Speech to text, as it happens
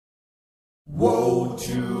Woe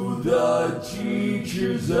to the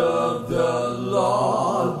teachers of the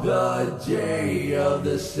law, the day of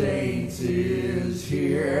the saints is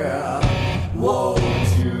here. Woe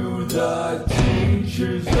to the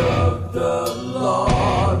teachers of the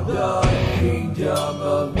law, the kingdom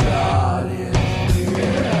of God is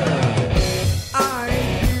near. I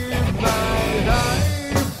give my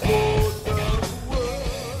life for the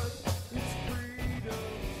word, its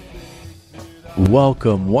freedom.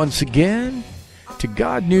 Welcome once again to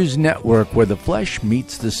God News Network, where the flesh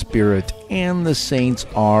meets the spirit and the saints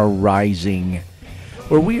are rising,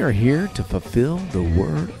 where we are here to fulfill the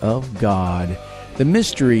Word of God, the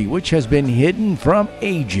mystery which has been hidden from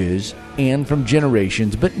ages and from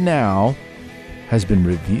generations, but now has been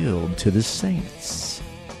revealed to the saints.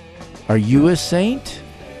 Are you a saint?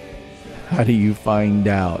 How do you find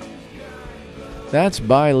out? That's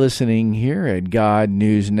by listening here at God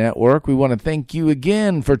News Network. We want to thank you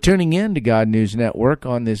again for tuning in to God News Network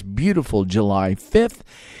on this beautiful July 5th,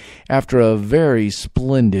 after a very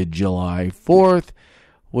splendid July 4th,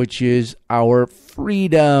 which is our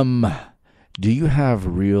freedom. Do you have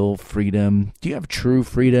real freedom? Do you have true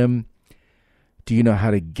freedom? Do you know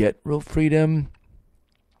how to get real freedom?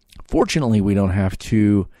 Fortunately, we don't have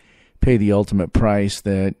to pay the ultimate price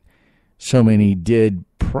that so many did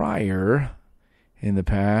prior in the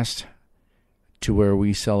past to where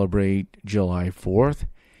we celebrate July 4th.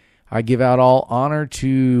 I give out all honor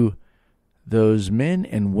to those men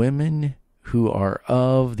and women who are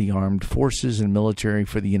of the armed forces and military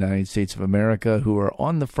for the United States of America, who are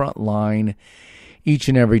on the front line each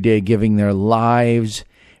and every day giving their lives.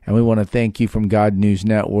 And we want to thank you from God News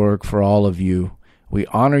Network for all of you. We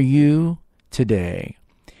honor you today.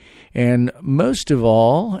 And most of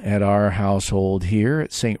all, at our household here,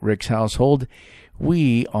 at St. Rick's household,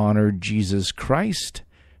 we honor Jesus Christ,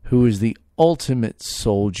 who is the ultimate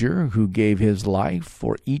soldier who gave his life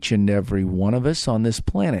for each and every one of us on this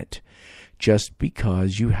planet. Just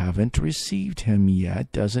because you haven't received him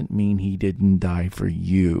yet doesn't mean he didn't die for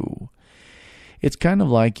you. It's kind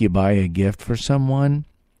of like you buy a gift for someone.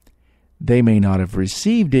 They may not have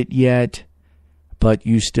received it yet, but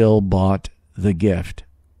you still bought the gift.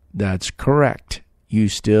 That's correct. You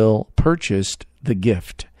still purchased the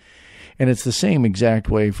gift. And it's the same exact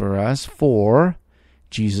way for us for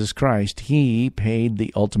Jesus Christ. He paid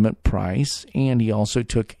the ultimate price, and he also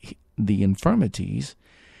took the infirmities,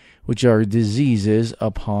 which are diseases,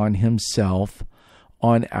 upon himself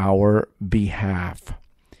on our behalf.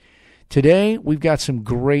 Today, we've got some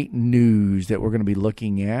great news that we're going to be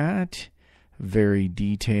looking at, very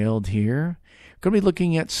detailed here. We're going to be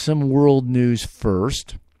looking at some world news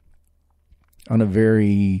first on a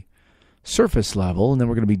very surface level, and then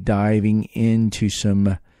we're going to be diving into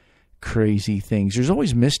some crazy things. There's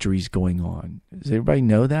always mysteries going on. Does everybody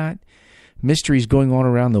know that? Mysteries going on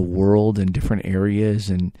around the world in different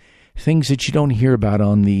areas, and things that you don't hear about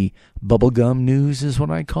on the bubblegum news is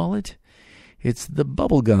what I call it. It's the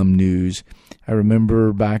bubblegum news. I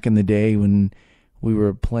remember back in the day when we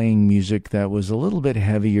were playing music that was a little bit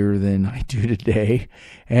heavier than I do today,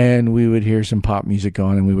 and we would hear some pop music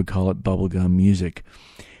on, and we would call it bubblegum music.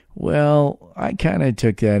 Well, I kind of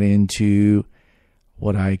took that into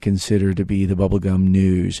what I consider to be the bubblegum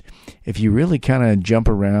news. If you really kind of jump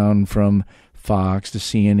around from Fox to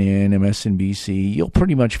CNN, MSNBC, you'll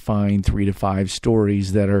pretty much find 3 to 5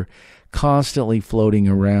 stories that are constantly floating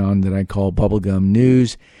around that I call bubblegum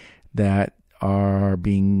news, that are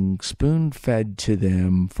being spoon-fed to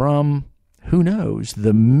them from, who knows,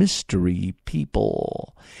 the mystery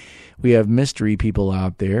people. We have mystery people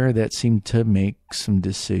out there that seem to make some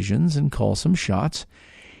decisions and call some shots.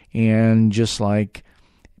 And just like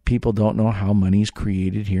people don't know how money's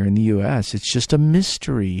created here in the U.S., it's just a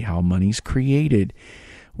mystery how money's created.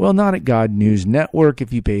 Well, not at God News Network.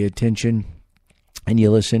 If you pay attention and you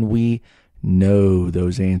listen, we know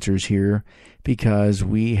those answers here because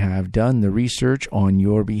we have done the research on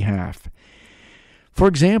your behalf. For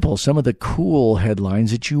example, some of the cool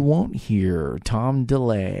headlines that you won't hear. Tom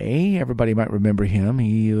DeLay, everybody might remember him.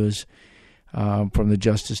 He was from the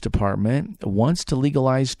Justice Department, wants to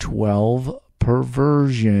legalize 12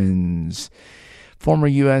 perversions. Former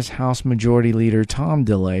U.S. House Majority Leader Tom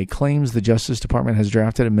DeLay claims the Justice Department has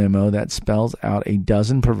drafted a memo that spells out a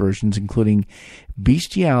dozen perversions, including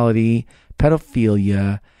bestiality,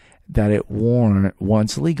 pedophilia, that it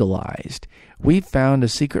wants legalized. We found a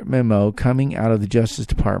secret memo coming out of the Justice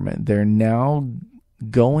Department. They're now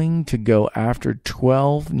going to go after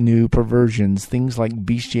 12 new perversions, things like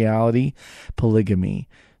bestiality, polygamy,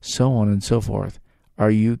 so on and so forth.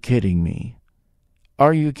 Are you kidding me?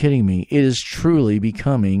 Are you kidding me? It is truly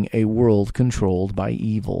becoming a world controlled by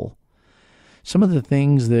evil. Some of the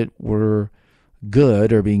things that were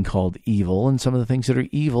good are being called evil, and some of the things that are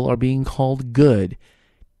evil are being called good.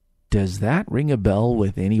 Does that ring a bell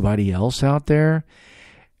with anybody else out there?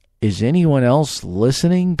 Is anyone else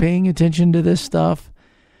listening, paying attention to this stuff?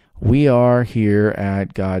 We are here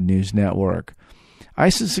at God News Network.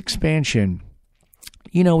 ISIS expansion.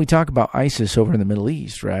 You know, we talk about ISIS over in the Middle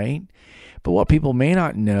East, right? But what people may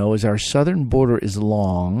not know is our southern border is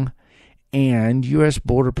long, and U.S.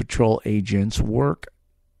 Border Patrol agents work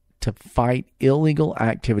to fight illegal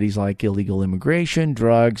activities like illegal immigration,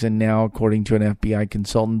 drugs, and now, according to an FBI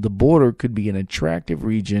consultant, the border could be an attractive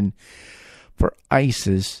region for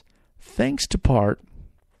ISIS, thanks to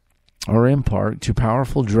in part, to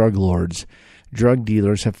powerful drug lords. Drug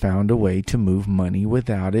dealers have found a way to move money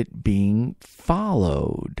without it being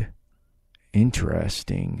followed.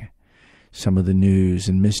 Interesting. Some of the news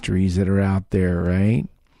and mysteries that are out there, right?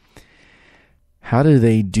 How do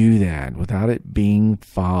they do that without it being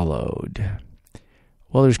followed?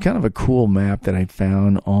 Well, there's kind of a cool map that I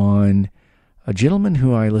found on a gentleman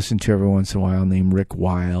who I listen to every once in a while named Rick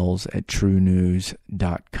Wiles at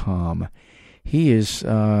TrueNews.com. He is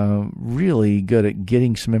really good at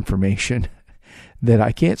getting some information that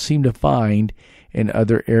I can't seem to find in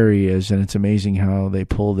other areas, and it's amazing how they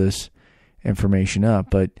pull this information up.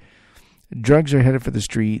 But drugs are headed for the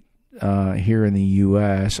street here in the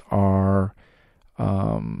U.S. are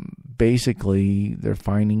basically they're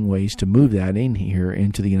finding ways to move that in here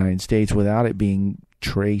into the United States without it being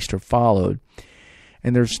traced or followed.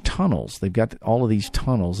 And there's tunnels. They've got all of these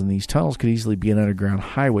tunnels, and these tunnels could easily be an underground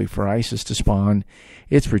highway for ISIS to spawn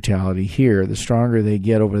its brutality here. The stronger they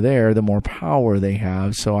get over there, the more power they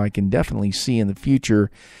have. So I can definitely see in the future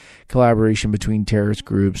collaboration between terrorist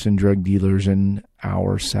groups and drug dealers in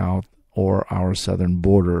our south or our southern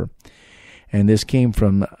border. And this came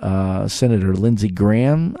from Senator Lindsey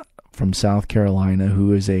Graham from South Carolina,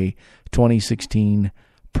 who is a 2016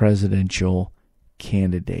 presidential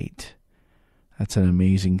candidate. That's an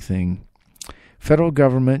amazing thing. Federal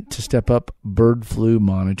government to step up bird flu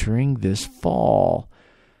monitoring this fall.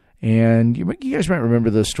 And you guys might remember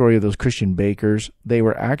the story of those Christian bakers. They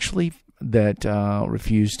were actually, that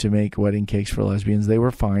refused to make wedding cakes for lesbians, they were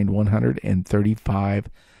fined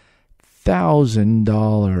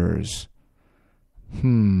 $135,000.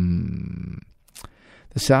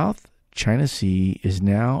 The South China Sea is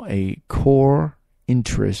now a core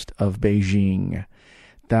interest of Beijing.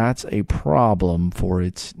 That's a problem for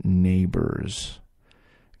its neighbors.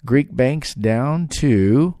 Greek banks down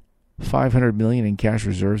to $500 million in cash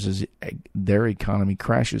reserves as their economy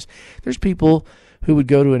crashes. There's people who would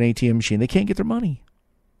go to an ATM machine. They can't get their money.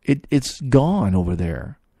 It's gone over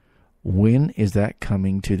there. When is that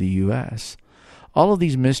coming to the U.S.? All of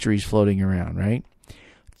these mysteries floating around, right?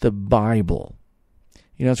 The Bible.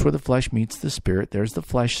 You know, it's where the flesh meets the spirit. There's the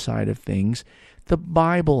flesh side of things. The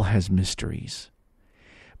Bible has mysteries.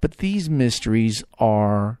 But these mysteries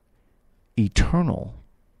are eternal.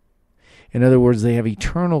 In other words, they have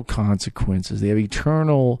eternal consequences. They have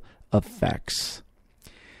eternal effects.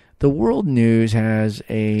 The world news has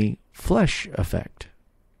a flesh effect.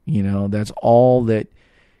 You know, that's all that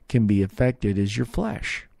can be affected is your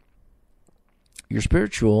flesh. Your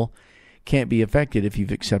spiritual can't be affected if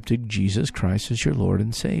you've accepted Jesus Christ as your Lord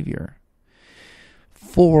and Savior.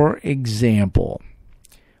 For example,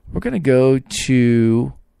 we're going to go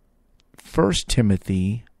to 1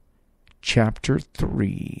 Timothy chapter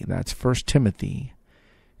 3. That's 1 Timothy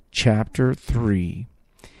chapter 3.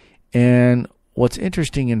 And what's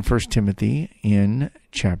interesting in 1 Timothy in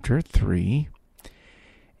chapter 3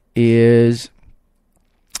 is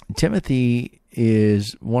Timothy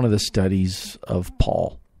is one of the studies of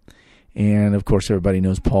Paul. And, of course, everybody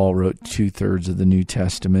knows Paul wrote 2/3 of the New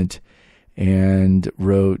Testament and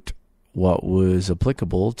wrote what was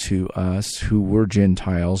applicable to us who were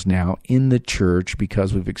Gentiles now in the church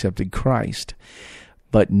because we've accepted Christ,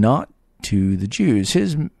 but not to the Jews.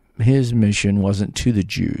 His mission wasn't to the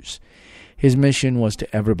Jews. His mission was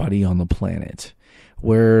to everybody on the planet,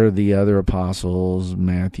 where the other apostles,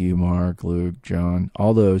 Matthew, Mark, Luke, John,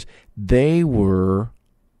 all those, they were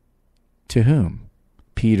to whom?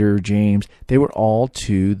 Peter, James, they were all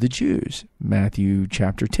to the Jews. Matthew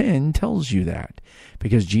chapter 10 tells you that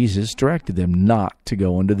because Jesus directed them not to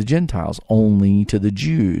go unto the Gentiles, only to the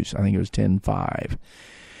Jews. I think it was 10:5.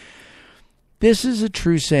 This is a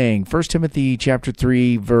true saying. 1 Timothy chapter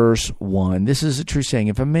 3, verse 1. This is a true saying.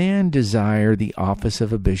 If a man desire the office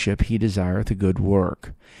of a bishop, he desireth a good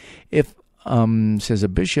work. If, says a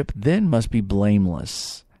bishop, then must be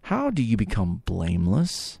blameless. How do you become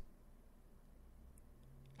blameless?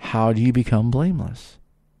 How do you become blameless?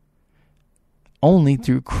 Only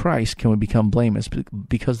through Christ can we become blameless,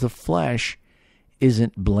 because the flesh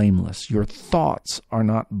isn't blameless. Your thoughts are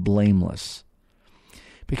not blameless,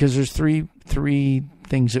 because there's three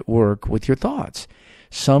things at work with your thoughts.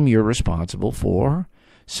 Some you're responsible for.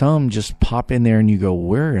 Some just pop in there and you go,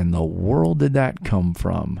 where in the world did that come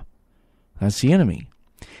from? That's the enemy.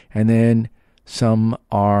 And then some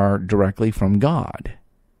are directly from God.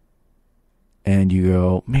 And you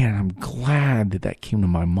go, man, I'm glad that came to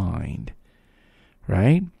my mind.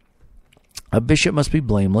 Right? A bishop must be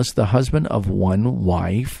blameless, the husband of one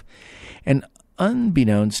wife. And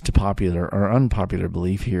unbeknownst to popular or unpopular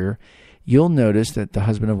belief here, you'll notice that the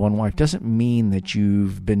husband of one wife doesn't mean that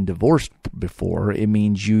you've been divorced before. It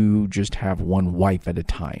means you just have one wife at a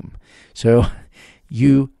time. So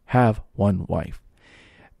you have one wife.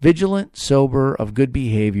 Vigilant, sober, of good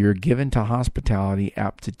behavior, given to hospitality,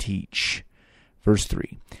 apt to teach. Verse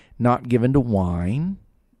 3, not given to wine,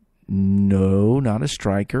 no, not a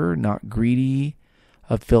striker, not greedy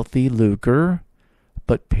of filthy lucre,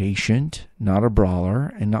 but patient, not a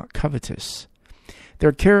brawler, and not covetous.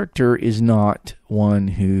 Their character is not one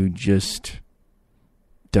who just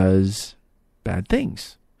does bad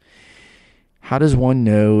things. How does one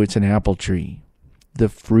know it's an apple tree? The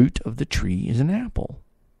fruit of the tree is an apple.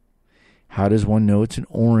 How does one know it's an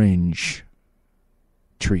orange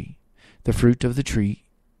tree? The fruit of the tree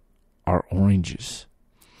are oranges.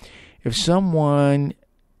 If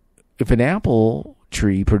an apple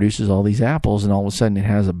tree produces all these apples and all of a sudden it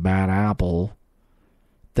has a bad apple,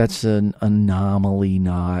 that's an anomaly,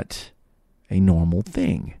 not a normal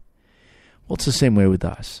thing. Well, it's the same way with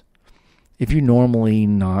us. If you're normally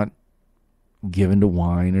not given to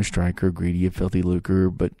wine or striker, or greedy of filthy lucre,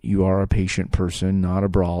 but you are a patient person, not a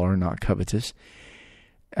brawler, not covetous,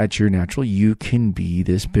 at your natural, you can be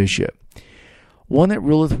this bishop. One that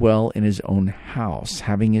ruleth well in his own house,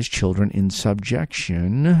 having his children in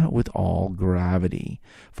subjection with all gravity.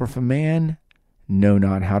 For if a man know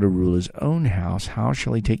not how to rule his own house, how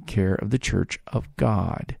shall he take care of the church of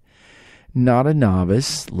God? Not a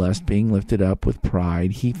novice, lest being lifted up with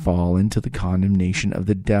pride he fall into the condemnation of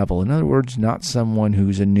the devil. In other words, not someone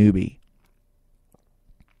who's a newbie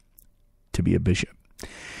to be a bishop.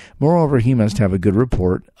 Moreover, he must have a good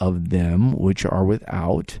report of them which are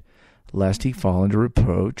without, lest he fall into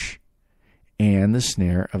reproach and the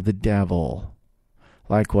snare of the devil.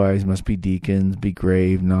 Likewise must be deacons, be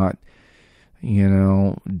grave, not,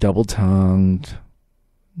 double-tongued,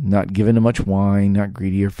 not given to much wine, not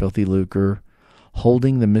greedy or filthy lucre,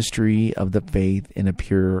 holding the mystery of the faith in a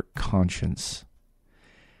pure conscience.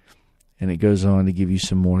 And it goes on to give you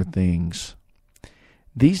some more things.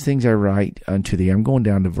 These things I write unto thee. I'm going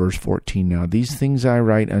down to verse 14 now. These things I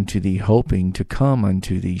write unto thee, hoping to come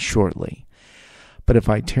unto thee shortly. But if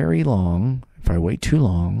I tarry long, if I wait too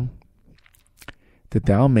long, that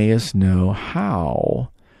thou mayest know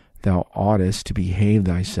how thou oughtest to behave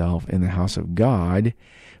thyself in the house of God,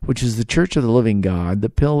 which is the church of the living God, the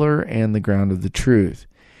pillar and the ground of the truth.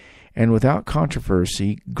 And without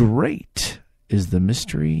controversy, great is the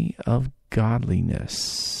mystery of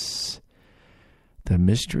godliness. The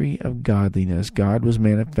mystery of godliness. God was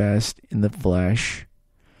manifest in the flesh,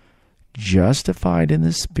 justified in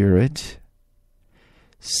the spirit,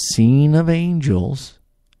 seen of angels,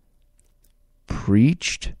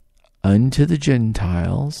 preached unto the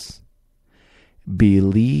Gentiles,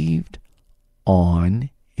 believed on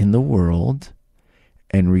in the world,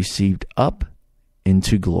 and received up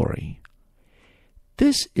into glory.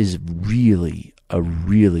 This is really a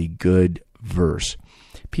really good verse.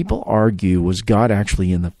 People argue, was God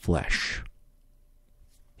actually in the flesh?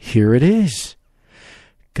 Here it is.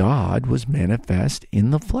 God was manifest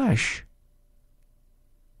in the flesh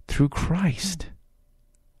through Christ.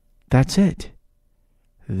 That's it.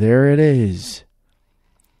 There it is.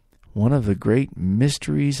 One of the great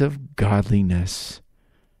mysteries of godliness.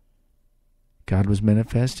 God was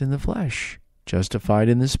manifest in the flesh, justified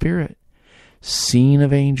in the spirit, seen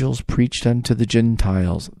of angels, preached unto the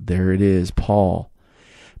Gentiles. There it is, Paul.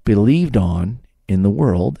 Believed on in the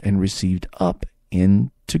world and received up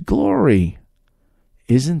into glory.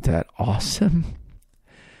 Isn't that awesome?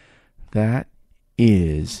 That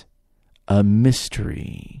is a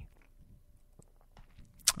mystery.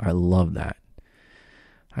 I love that.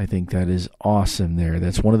 I think that is awesome there.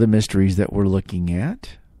 That's one of the mysteries that we're looking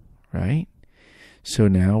at, right? So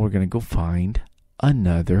now we're going to go find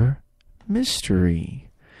another mystery.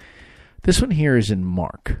 This one here is in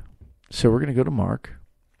Mark. So we're going to go to Mark.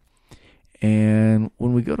 And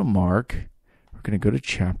when we go to Mark, we're going to go to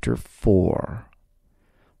chapter 4.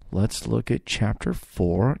 Let's look at chapter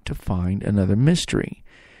 4 to find another mystery.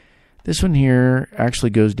 This one here actually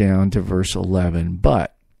goes down to verse 11.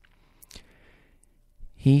 But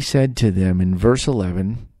he said to them in verse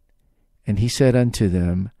 11, and he said unto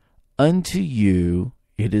them, unto you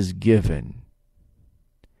it is given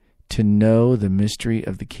to know the mystery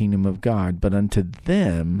of the kingdom of God, but unto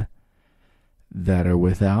them that are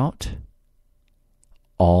without,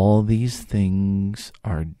 all these things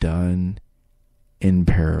are done in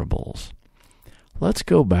parables. Let's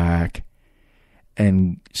go back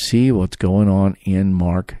and see what's going on in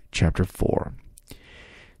Mark chapter 4.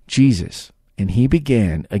 Jesus, and he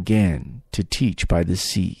began again to teach by the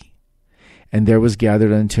sea. And there was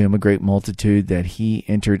gathered unto him a great multitude, that he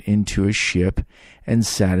entered into a ship and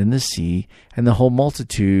sat in the sea, and the whole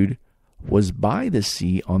multitude was by the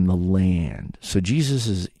sea on the land. So Jesus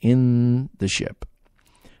is in the ship,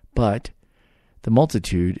 but the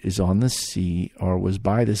multitude is on the sea, or was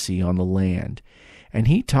by the sea on the land. And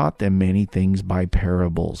he taught them many things by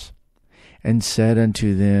parables, and said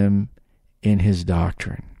unto them in his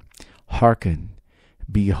doctrine, hearken,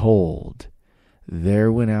 behold,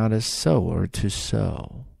 there went out a sower to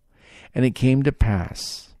sow. And it came to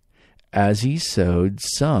pass, as he sowed,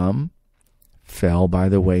 some fell by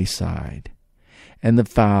the wayside, and the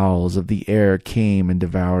fowls of the air came and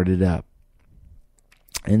devoured it up.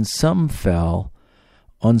 And some fell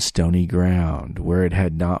on stony ground, where it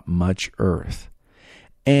had not much earth.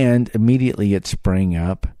 And immediately it sprang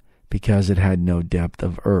up, because it had no depth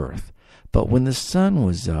of earth. But when the sun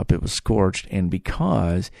was up, it was scorched, and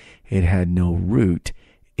because it had no root,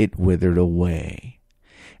 it withered away.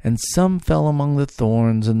 And some fell among the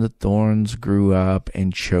thorns, and the thorns grew up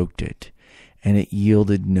and choked it, and it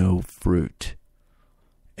yielded no fruit.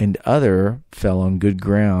 And other fell on good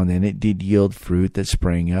ground, and it did yield fruit that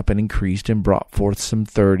sprang up and increased, and brought forth some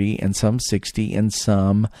 30, and some 60, and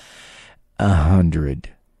some 100.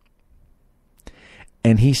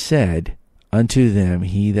 And he said unto them,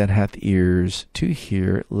 he that hath ears to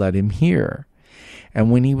hear, let him hear.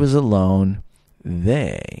 And when he was alone,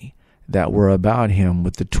 they that were about him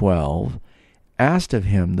with the 12 asked of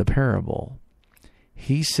him the parable.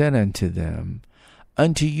 He said unto them,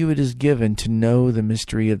 unto you it is given to know the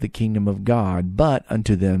mystery of the kingdom of God, but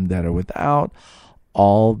unto them that are without,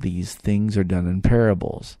 all these things are done in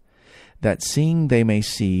parables, that seeing they may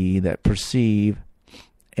see, that perceive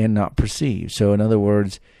and not perceive. So in other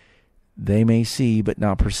words, they may see but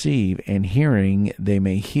not perceive, and hearing they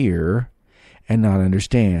may hear and not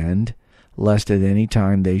understand, lest at any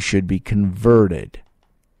time they should be converted.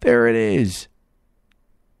 There it is.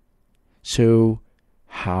 So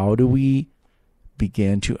how do we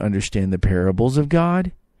begin to understand the parables of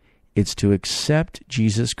God? It's to accept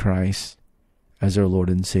Jesus Christ as our Lord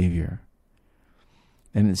and Savior.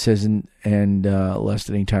 And it says, lest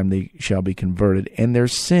at any time they shall be converted, and their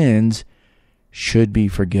sins should be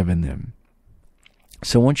forgiven them.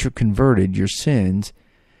 So once you're converted, your sins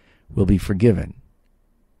will be forgiven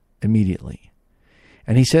immediately.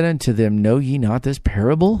 And he said unto them, know ye not this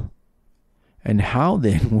parable? And how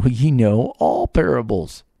then will ye know all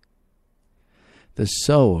parables? The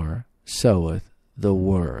sower soweth the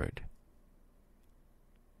word.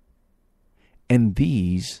 And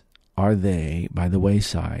these are they by the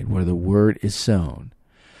wayside, where the word is sown.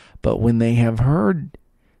 But when they have heard,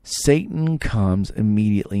 Satan comes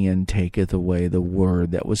immediately and taketh away the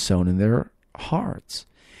word that was sown in their hearts.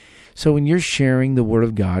 So when you're sharing the word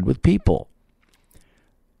of God with people,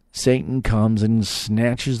 Satan comes and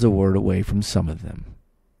snatches the word away from some of them.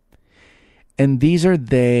 And these are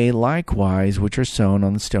they likewise which are sown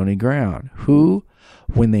on the stony ground, who,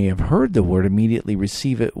 when they have heard the word, immediately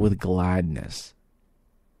receive it with gladness,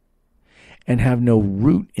 and have no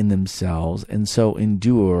root in themselves, and so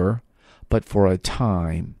endure but for a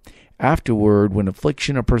time. Afterward, when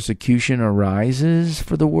affliction or persecution arises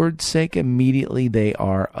for the word's sake, immediately they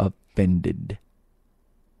are offended.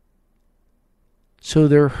 So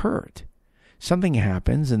they're hurt. Something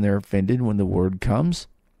happens and they're offended when the word comes,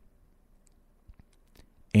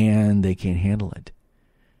 and they can't handle it.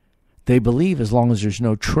 They believe as long as there's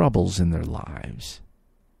no troubles in their lives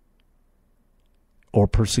or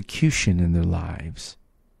persecution in their lives.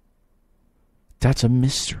 That's a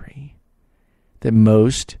mystery that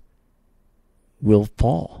most will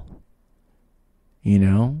fall,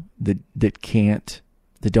 that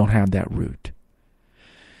don't have that root.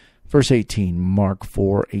 Verse 18, Mark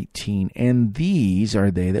 4:18, and these are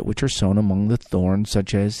they that which are sown among the thorns,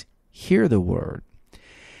 such as hear the word,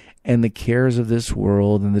 and the cares of this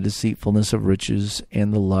world, and the deceitfulness of riches,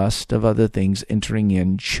 and the lust of other things entering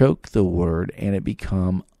in, choke the word, and it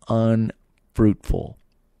become unfruitful.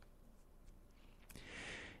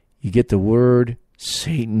 You get the word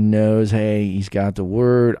Satan knows, hey, he's got the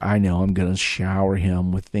word. I know I'm going to shower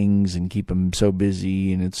him with things and keep him so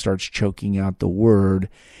busy, and it starts choking out the word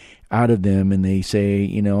out of them. And they say,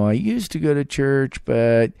 I used to go to church,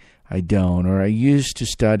 but I don't. Or I used to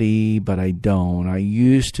study, but I don't. I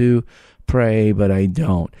used to pray, but I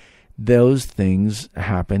don't. Those things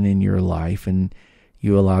happen in your life, and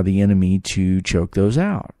you allow the enemy to choke those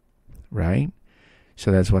out, right? So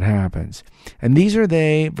that's what happens. And these are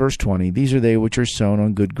they, verse 20, these are they which are sown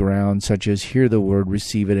on good ground, such as hear the word,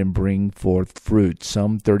 receive it, and bring forth fruit,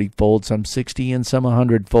 some 30-fold, some 60, and some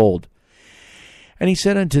 100-fold. And he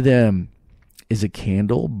said unto them, is a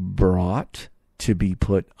candle brought to be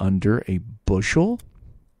put under a bushel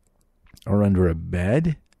or under a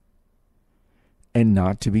bed, and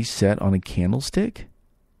not to be set on a candlestick?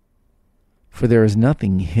 For there is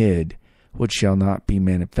nothing hid which shall not be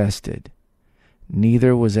manifested,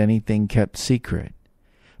 neither was anything kept secret,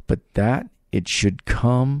 but that it should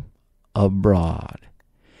come abroad.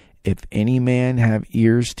 If any man have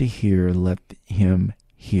ears to hear, let him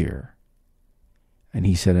hear. And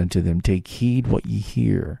he said unto them, take heed what ye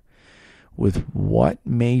hear. With what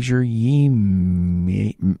measure ye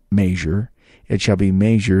measure, it shall be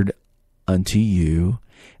measured unto you,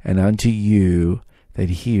 and unto you that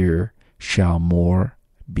hear shall more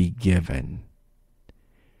be given.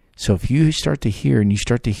 So if you start to hear, and you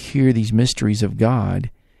start to hear these mysteries of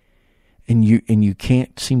God, and you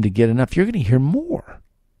can't seem to get enough, you're going to hear more.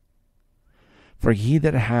 For he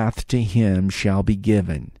that hath, to him shall be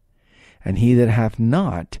given, and he that hath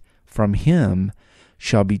not, from him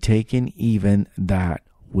shall be taken even that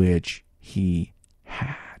which he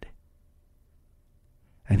had.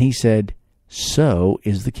 And he said, so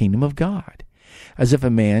is the kingdom of God, as if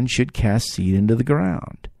a man should cast seed into the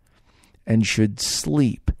ground, and should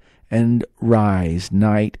sleep and rise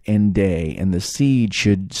night and day, and the seed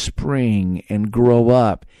should spring and grow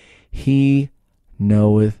up. He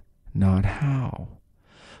knoweth not how.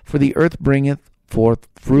 For the earth bringeth forth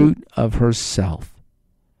fruit of herself,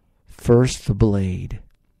 first the blade,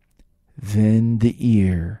 then the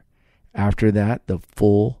ear, after that the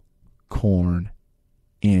full corn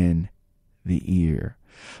in the ear.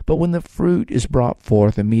 But when the fruit is brought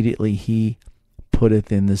forth, immediately he putteth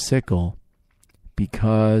in the sickle,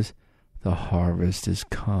 because the harvest is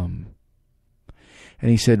come.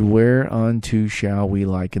 And he said, whereunto shall we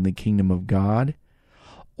liken the kingdom of God?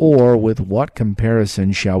 Or with what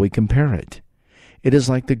comparison shall we compare it? It is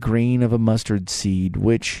like the grain of a mustard seed,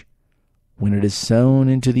 which, when it is sown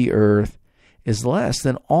into the earth, is less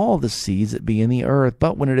than all the seeds that be in the earth.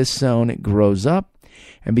 But when it is sown, it grows up,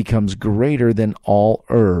 and becomes greater than all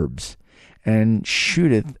herbs, and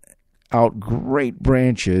shooteth out great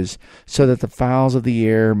branches, so that the fowls of the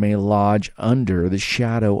air may lodge under the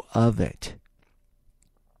shadow of it.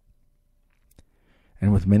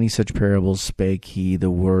 And with many such parables spake he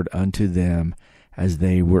the word unto them, as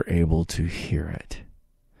they were able to hear it.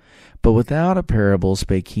 But without a parable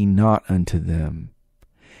spake he not unto them.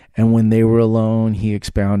 And when they were alone, he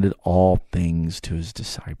expounded all things to his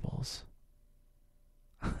disciples.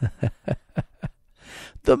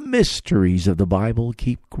 The mysteries of the Bible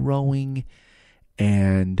keep growing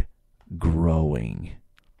and growing.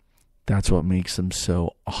 That's what makes them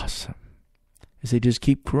so awesome, is they just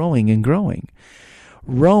keep growing and growing.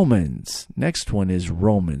 Romans. Next one is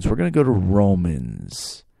Romans. We're going to go to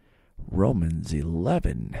Romans. Romans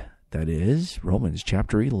 11. That is, Romans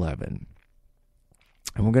chapter 11.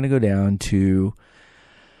 And we're going to go down to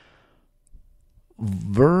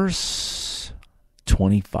verse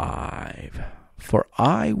 25. For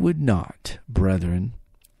I would not, brethren,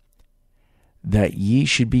 that ye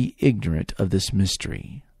should be ignorant of this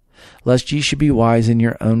mystery, lest ye should be wise in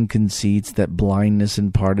your own conceits, that blindness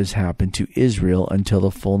in part has happened to Israel until the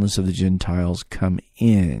fullness of the Gentiles come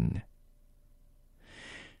in.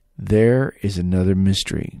 There is another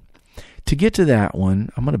mystery. To get to that one,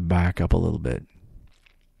 I'm going to back up a little bit.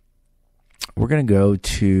 We're going to go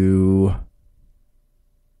to...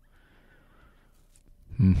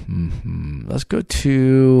 Let's go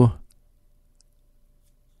to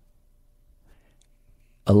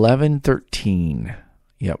 11:13.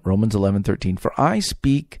 Yep, Romans 11:13. For I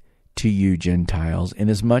speak to you, Gentiles,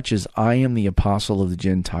 inasmuch as I am the apostle of the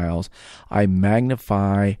Gentiles, I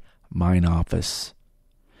magnify mine office.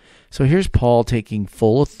 So here's Paul taking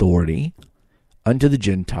full authority unto the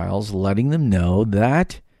Gentiles, letting them know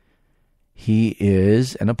that he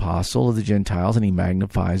is an apostle of the Gentiles, and he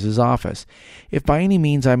magnifies his office. If by any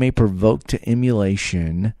means I may provoke to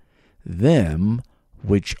emulation them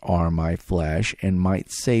which are my flesh, and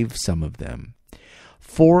might save some of them.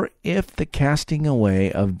 For if the casting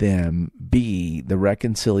away of them be the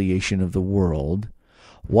reconciliation of the world,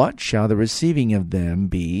 what shall the receiving of them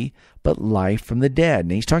be but life from the dead?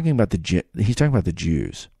 And he's talking about the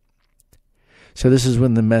Jews. So this is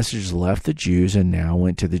when the message left the Jews and now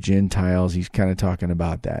went to the Gentiles. He's kind of talking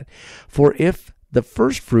about that. For if the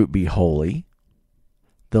first fruit be holy,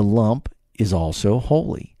 the lump is also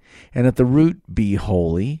holy. And if the root be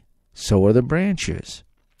holy, so are the branches.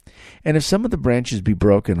 And if some of the branches be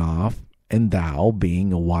broken off, and thou,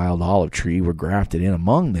 being a wild olive tree, were grafted in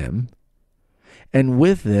among them, and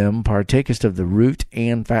with them partakest of the root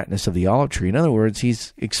and fatness of the olive tree. In other words,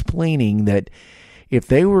 he's explaining that if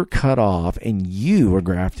they were cut off and you were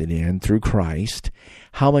grafted in through Christ,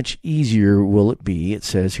 how much easier will it be? It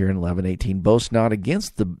says here in 11:18, boast not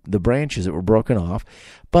against the branches that were broken off,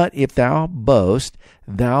 but if thou boast,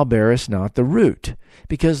 thou bearest not the root,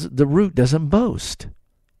 because the root doesn't boast.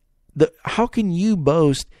 How can you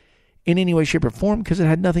boast in any way, shape, or form? Because it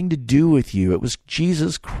had nothing to do with you. It was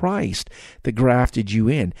Jesus Christ that grafted you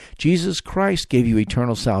in. Jesus Christ gave you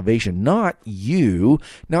eternal salvation, not you,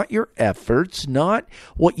 not your efforts, not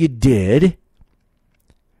what you did,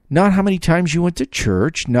 not how many times you went to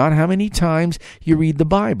church, not how many times you read the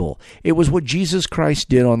Bible. It was what Jesus Christ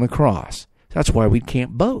did on the cross. That's why we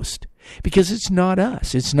can't boast, because it's not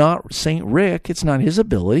us. It's not St. Rick. It's not his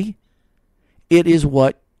ability. It is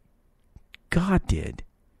what God did.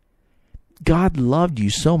 God loved you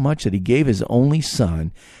so much that he gave his only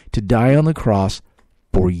son to die on the cross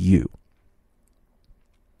for you.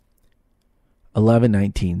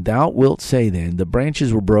 11:19, thou wilt say then, the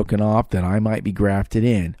branches were broken off that I might be grafted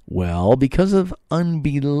in. Well, because of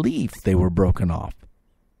unbelief they were broken off.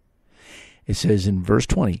 It says in verse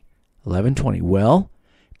 20, 11:20, well,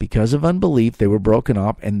 because of unbelief they were broken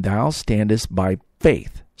off, and thou standest by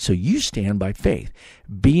faith. So you stand by faith.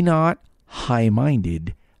 Be not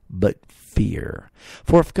high-minded, but fear.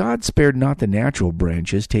 For if God spared not the natural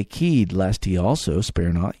branches, take heed lest he also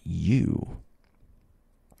spare not you.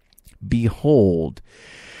 Behold,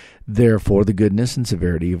 therefore, the goodness and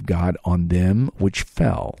severity of God on them which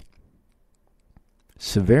fell.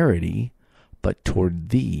 Severity, but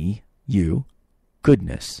toward thee, you,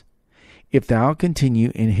 goodness. If thou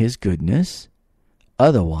continue in his goodness,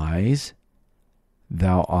 otherwise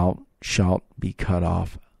thou shalt be cut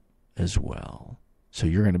off as well. So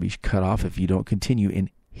you're going to be cut off if you don't continue in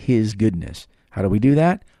his goodness. How do we do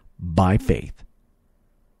that? By faith.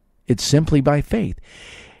 It's simply by faith.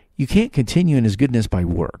 You can't continue in his goodness by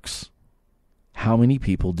works. How many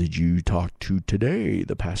people did you talk to today,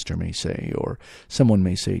 the pastor may say, or someone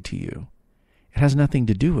may say to you? It has nothing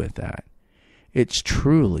to do with that. It's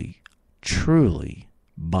truly, truly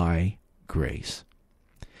by grace.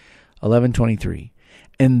 11:23,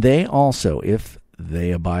 and they also, if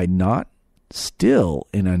they abide not still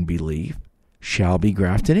in unbelief, shall be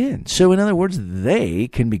grafted in. So in other words, they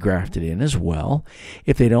can be grafted in as well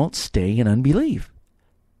if they don't stay in unbelief.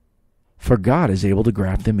 For God is able to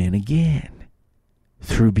graft them in again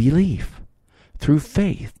through belief, through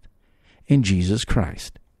faith in Jesus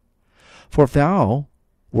Christ. For if thou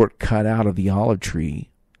wert cut out of the olive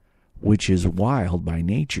tree, which is wild by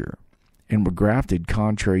nature, and were grafted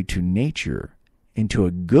contrary to nature into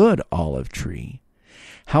a good olive tree,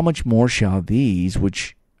 how much more shall these,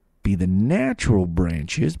 which be the natural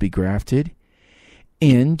branches, be grafted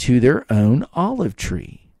into their own olive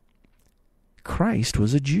tree? Christ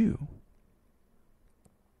was a Jew.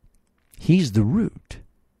 He's the root.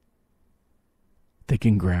 They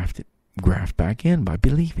can graft back in by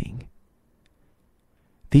believing.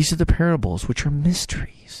 These are the parables, which are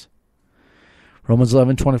mysteries. Romans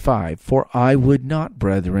 11:25, for I would not,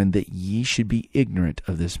 brethren, that ye should be ignorant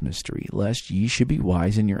of this mystery, lest ye should be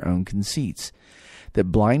wise in your own conceits, that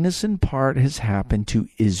blindness in part has happened to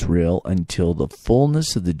Israel until the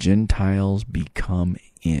fullness of the Gentiles be come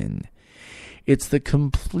in. It's the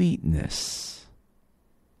completeness.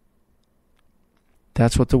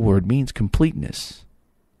 That's what the word means, completeness.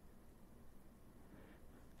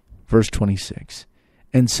 Verse 26,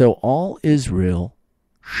 and so all Israel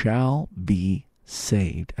shall be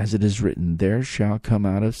saved, as it is written, there shall come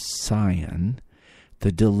out of Zion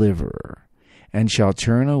the deliverer, and shall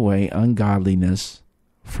turn away ungodliness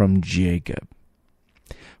from Jacob.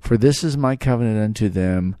 For this is my covenant unto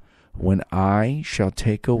them, when I shall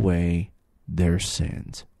take away their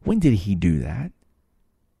sins. When did he do that?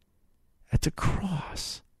 At the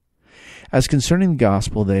cross. As concerning the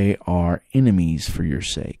gospel, they are enemies for your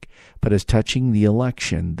sake, but as touching the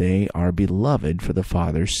election, they are beloved for the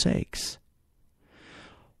Father's sakes.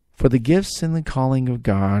 For the gifts and the calling of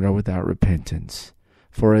God are without repentance.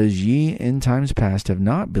 For as ye in times past have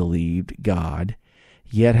not believed God,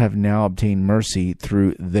 yet have now obtained mercy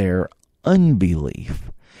through their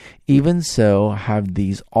unbelief. Even so have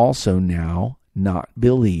these also now not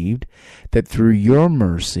believed, that through your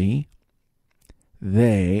mercy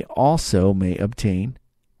they also may obtain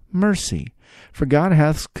mercy. For God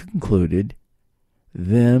hath concluded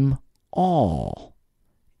them all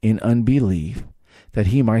in unbelief, that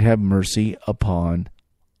he might have mercy upon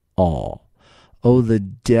all. Oh, the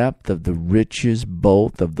depth of the riches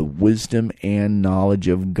both of the wisdom and knowledge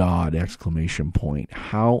of God! Exclamation point.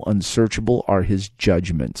 How unsearchable are his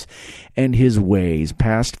judgments, and his ways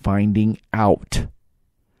past finding out.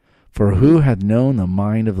 For who hath known the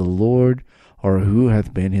mind of the Lord, or who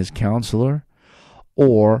hath been his counselor?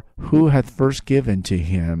 Or who hath first given to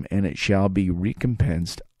him, and it shall be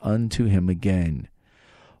recompensed unto him again?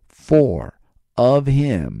 For of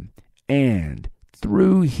him, and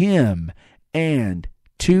through him, and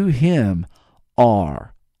to him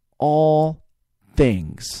are all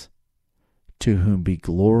things, to whom be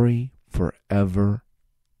glory forever.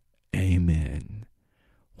 Amen.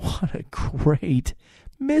 What a great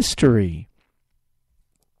mystery.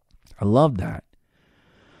 I love that.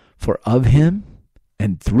 For of him,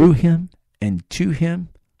 and through him, and to him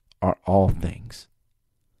are all things.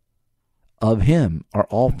 Of him are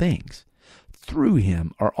all things. Through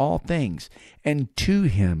him are all things. And to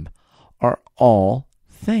him are all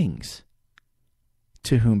things.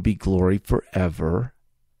 To whom be glory forever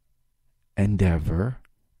and ever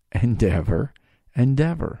and ever and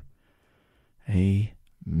ever.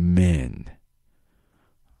 Amen.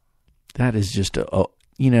 That is just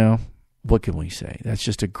what can we say? That's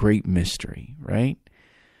just a great mystery, right?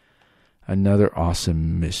 Another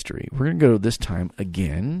awesome mystery. We're going to go this time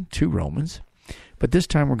again to Romans, but this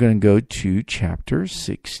time we're going to go to chapter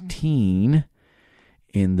 16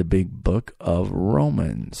 in the big book of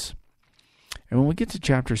Romans. And when we get to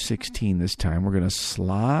chapter 16 this time, we're going to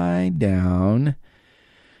slide down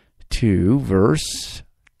to verse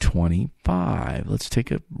 25. Let's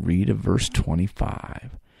take a read of verse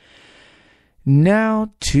 25.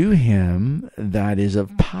 Now to him that is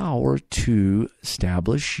of power to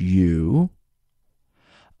establish you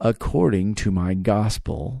according to my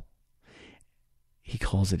gospel. He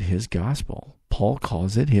calls it his gospel. Paul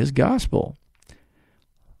calls it his gospel.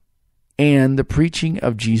 And the preaching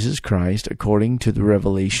of Jesus Christ according to the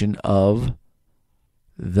revelation of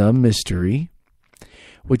the mystery,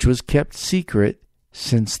 which was kept secret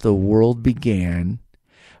since the world began,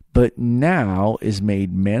 but now is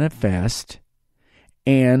made manifest,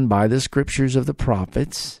 and by the scriptures of the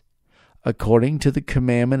prophets, according to the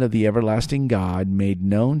commandment of the everlasting God, made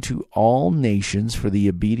known to all nations for the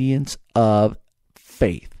obedience of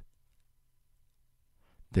faith.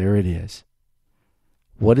 There it is.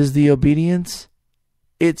 What is the obedience?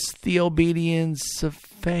 It's the obedience of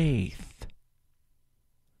faith.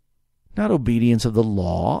 Not obedience of the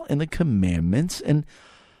law and the commandments and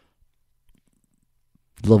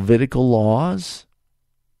Levitical laws,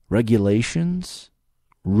 regulations,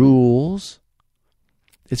 rules.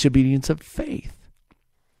 It's obedience of faith.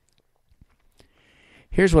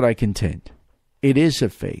 Here's what I contend. It is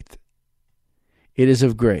of faith. It is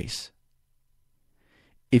of grace.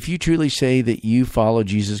 If you truly say that you follow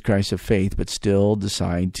Jesus Christ of faith, but still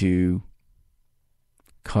decide to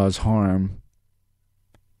cause harm,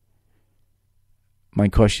 my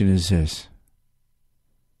question is this.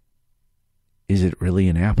 Is it really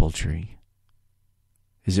an apple tree?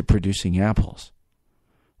 Is it producing apples?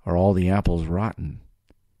 Are all the apples rotten?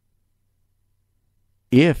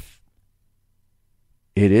 If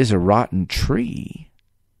it is a rotten tree,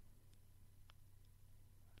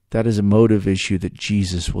 that is a motive issue that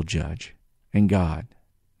Jesus will judge, and God,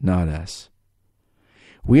 not us.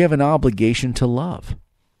 We have an obligation to love.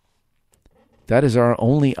 That is our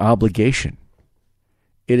only obligation.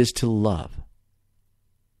 It is to love.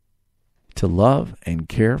 To love and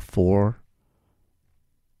care for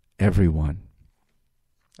everyone.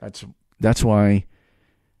 That's why,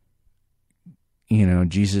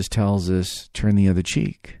 Jesus tells us, turn the other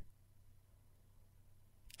cheek.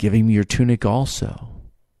 Give him your tunic also.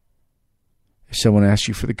 If someone asks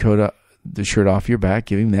you for the shirt off your back,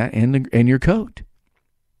 give him that and your coat.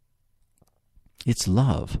 It's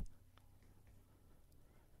love.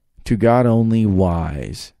 To God only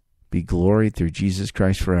wise be glory through Jesus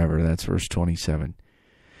Christ forever. That's verse 27.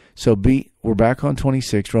 So we're back on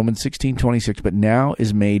 26, Romans 16:26. But now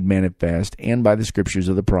is made manifest, and by the scriptures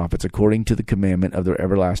of the prophets, according to the commandment of the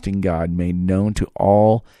everlasting God, made known to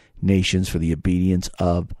all nations for the obedience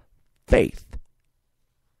of faith.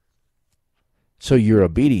 So you're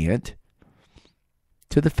obedient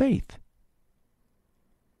to the faith.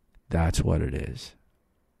 That's what it is.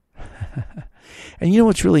 And you know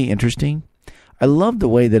what's really interesting? I love the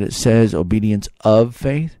way that it says obedience of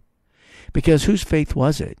faith, because whose faith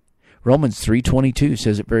was it? Romans 3:22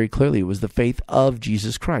 says it very clearly. It was the faith of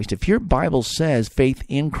Jesus Christ. If your Bible says faith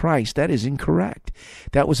in Christ, that is incorrect.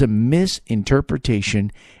 That was a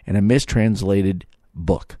misinterpretation and a mistranslated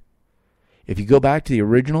book. If you go back to the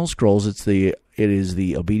original scrolls, it is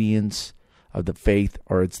the obedience of the faith,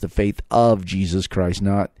 or it's the faith of Jesus Christ,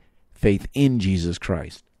 not faith in Jesus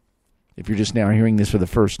Christ. If you're just now hearing this for the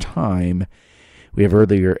first time, we have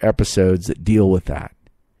earlier episodes that deal with that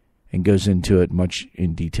and goes into it much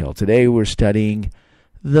in detail. Today we're studying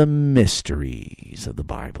the mysteries of the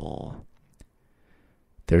Bible.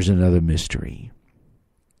 There's another mystery.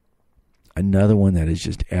 Another one that is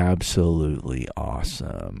just absolutely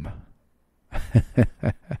awesome.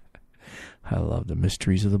 I love the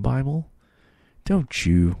mysteries of the Bible. Don't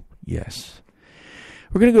you? Yes.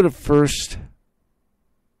 We're going to go to 1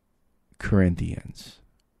 Corinthians.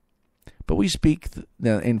 But we speak,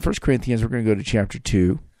 now in 1 Corinthians, we're going to go to chapter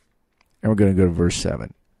 2, and we're going to go to verse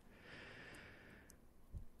 7.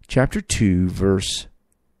 Chapter 2, verse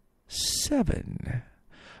 7.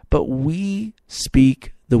 But we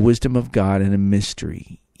speak the wisdom of God in a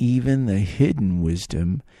mystery, even the hidden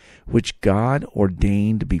wisdom, which God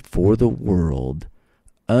ordained before the world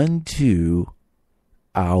unto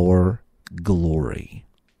our glory.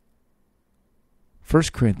 1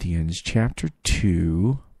 Corinthians chapter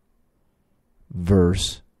 2,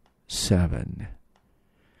 verse 7.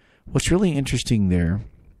 What's really interesting there,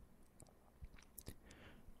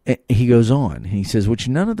 he goes on, he says, which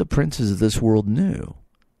none of the princes of this world knew.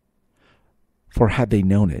 For had they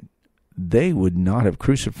known it, they would not have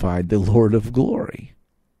crucified the Lord of glory.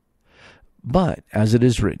 But as it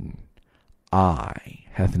is written, eye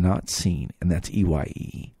hath not seen, and that's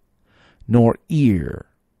EYE, nor ear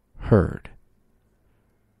heard,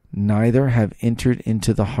 neither have entered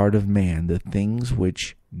into the heart of man the things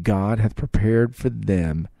which God hath prepared for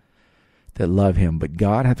them that love him. But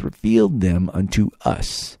God hath revealed them unto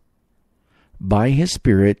us by his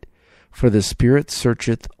Spirit, for the Spirit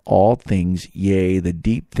searcheth all things, yea, the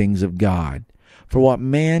deep things of God. For what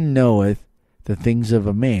man knoweth the things of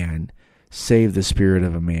a man, save the spirit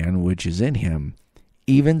of a man which is in him?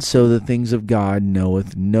 Even so the things of God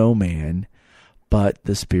knoweth no man, but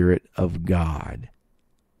the Spirit of God.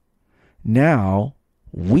 Now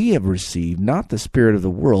we have received not the spirit of the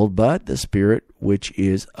world, but the Spirit which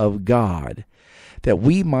is of God, that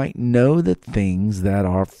we might know the things that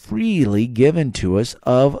are freely given to us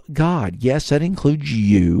of God. Yes, that includes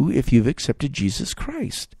you if you've accepted Jesus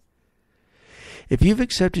Christ. If you've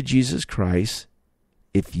accepted Jesus Christ,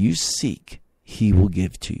 if you seek, he will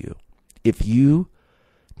give to you. If you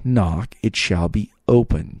knock, it shall be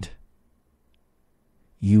opened.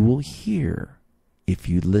 You will hear if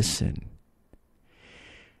you listen.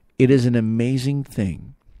 It is an amazing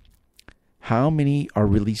thing. How many are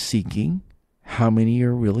really seeking? How many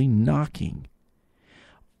are really knocking?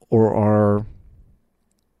 Or are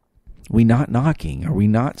we not knocking? Are we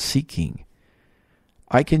not seeking?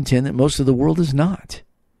 I contend that most of the world is not.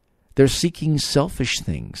 They're seeking selfish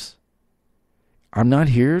things. I'm not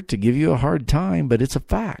here to give you a hard time, but it's a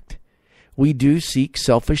fact. We do seek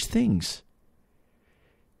selfish things.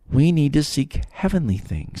 We need to seek heavenly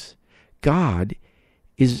things. God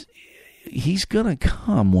he's going to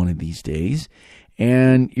come one of these days,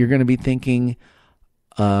 and you're going to be thinking,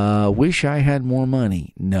 wish I had more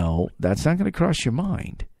money. No, that's not going to cross your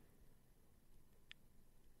mind.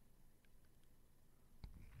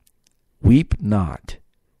 Weep not.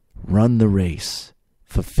 Run the race.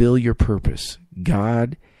 Fulfill your purpose.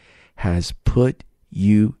 God has put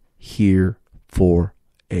you here for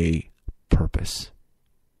a purpose.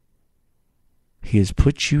 He has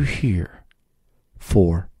put you here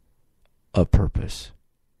for a purpose.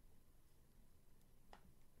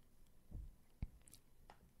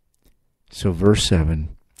 So verse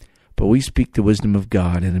 7, but we speak the wisdom of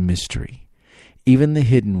God in a mystery, even the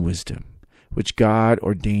hidden wisdom, which God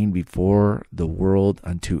ordained before the world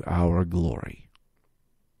unto our glory.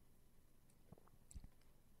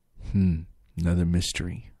 Another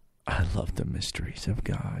mystery. I love the mysteries of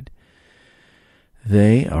God.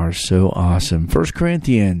 They are so awesome. 1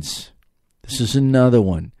 Corinthians. This is another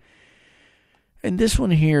one. And this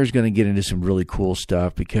one here is going to get into some really cool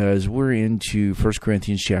stuff because we're into 1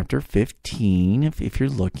 Corinthians chapter 15, if you're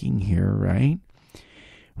looking here, right?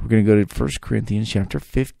 We're going to go to 1 Corinthians chapter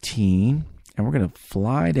 15, and we're going to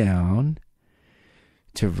fly down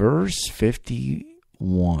to verse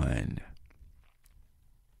 51.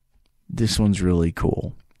 This one's really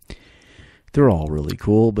cool. They're all really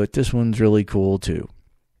cool, but this one's really cool too.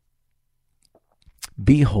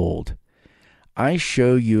 Behold, I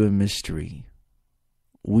show you a mystery.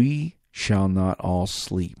 We shall not all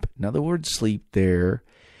sleep. Now, the word sleep there,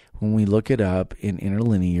 when we look it up in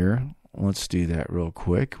interlinear, let's do that real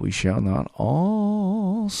quick. We shall not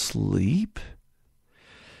all sleep.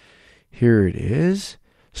 Here it is.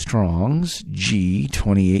 Strong's G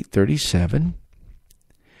 2837,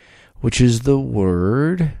 which is the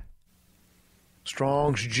word.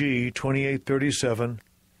 Strong's G 2837,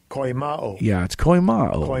 koimao. Yeah, it's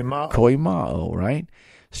koimao. Koimao. Koimao, right?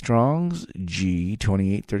 Strong's G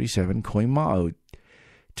 2837, koimao.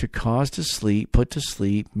 To cause to sleep, put to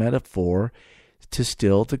sleep, metaphor, to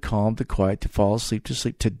still, to calm, to quiet, to fall asleep, to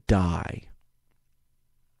sleep, to die.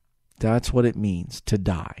 That's what it means, to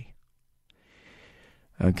die.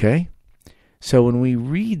 Okay? So when we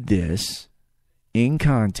read this in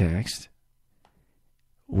context,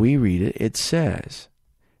 we read it, it says,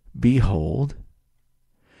 Behold,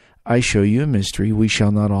 I show you a mystery. We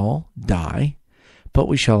shall not all die, but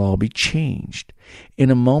we shall all be changed.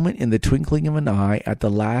 In a moment, in the twinkling of an eye, at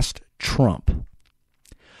the last trump.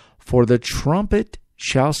 For the trumpet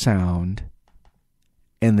shall sound,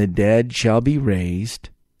 and the dead shall be raised,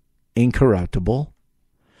 incorruptible,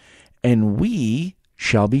 and we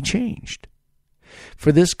shall be changed.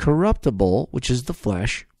 For this corruptible, which is the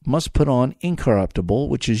flesh, must put on incorruptible,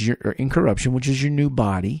 which is incorruption, which is your new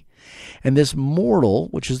body, and this mortal,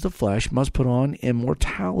 which is the flesh, must put on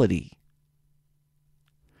immortality.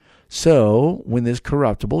 So, when this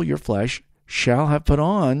corruptible, your flesh, shall have put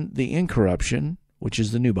on the incorruption, which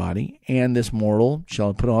is the new body, and this mortal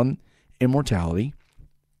shall put on immortality,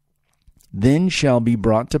 then shall be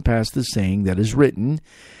brought to pass the saying that is written,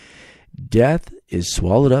 Death is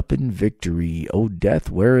swallowed up in victory. O death,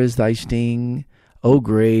 where is thy sting? O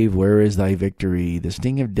grave, where is thy victory? The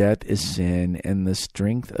sting of death is sin, and the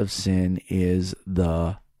strength of sin is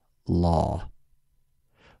the law.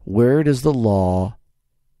 Where does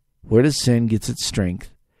sin get its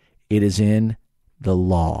strength? It is in the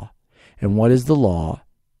law. And what is the law?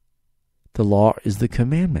 The law is the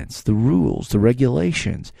commandments, the rules, the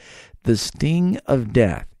regulations. The sting of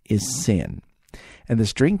death is sin. And the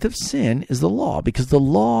strength of sin is the law, because the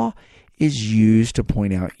law is used to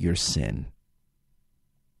point out your sin.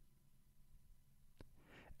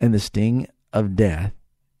 And the sting of death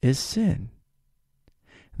is sin.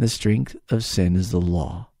 And the strength of sin is the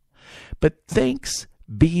law. But thanks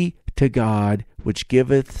be to God, which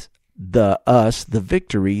giveth us the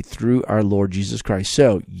victory through our Lord Jesus Christ.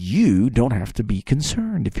 So you don't have to be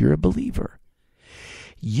concerned if you're a believer.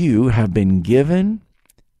 You have been given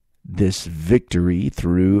this victory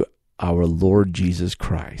through our Lord Jesus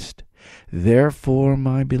Christ. Therefore,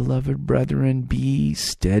 my beloved brethren, be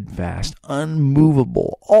steadfast,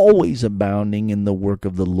 unmovable, always abounding in the work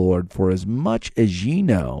of the Lord, for as much as ye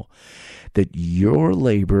know that your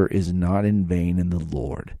labor is not in vain in the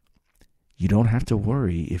Lord. You don't have to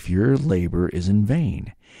worry if your labor is in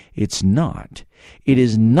vain. It's not. It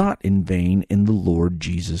is not in vain in the Lord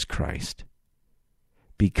Jesus Christ.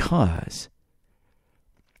 Because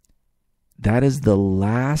that is the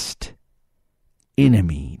last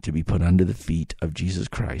enemy to be put under the feet of Jesus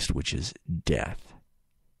Christ, which is death.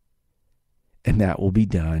 And that will be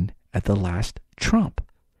done at the last trump.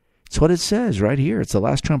 It's what it says right here. It's the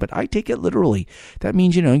last trumpet. I take it literally. That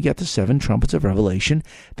means, you got the 7 trumpets of Revelation,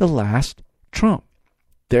 the last trump.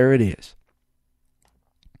 There it is.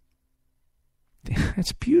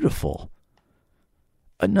 That's beautiful.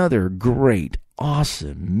 Another great,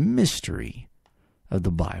 awesome mystery of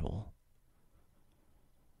the Bible.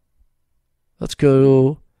 Let's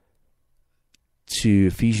go to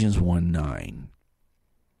Ephesians 1:9.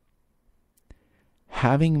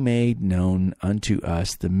 Having made known unto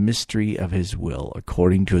us the mystery of his will,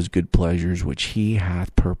 according to his good pleasures, which he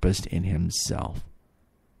hath purposed in himself.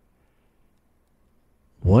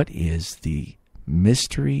 What is the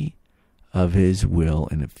mystery of his will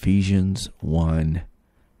in Ephesians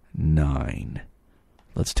 1:9?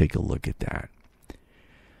 Let's take a look at that.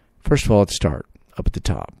 First of all, let's start up at the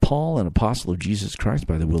top. Paul, an apostle of Jesus Christ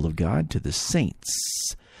by the will of God, to the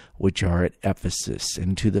saints which are at Ephesus,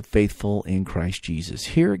 and to the faithful in Christ Jesus.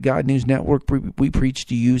 Here at God News Network, we preach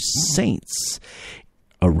to you saints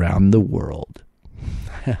around the world.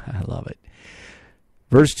 I love it.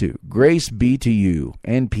 Verse 2, grace be to you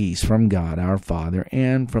and peace from God our Father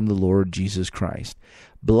and from the Lord Jesus Christ.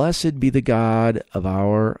 Blessed be the God of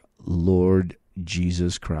our Lord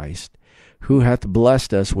Jesus Christ, who hath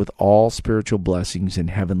blessed us with all spiritual blessings in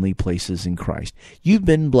heavenly places in Christ. You've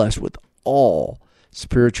been blessed with all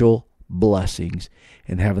spiritual blessings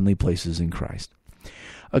in heavenly places in Christ,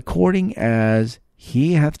 according as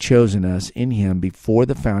he hath chosen us in him before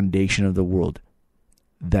the foundation of the world.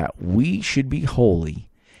 that we should be holy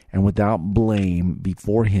and without blame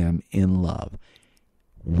before him in love.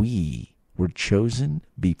 We were chosen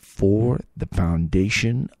before the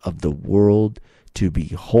foundation of the world to be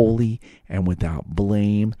holy and without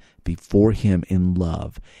blame before him in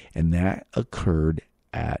love. And that occurred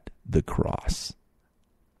at the cross.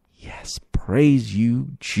 Yes, praise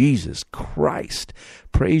you, Jesus Christ.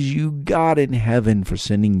 Praise you, God in heaven, for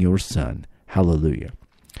sending your Son. Hallelujah.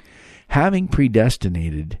 Having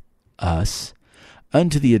predestinated us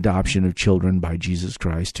unto the adoption of children by Jesus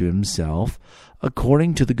Christ to himself,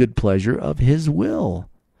 according to the good pleasure of his will.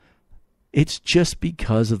 It's just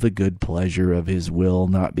because of the good pleasure of his will,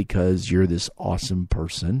 not because you're this awesome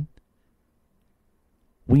person.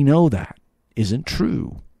 We know that isn't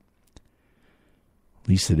true. At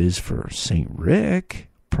least it is for St. Rick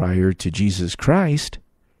prior to Jesus Christ.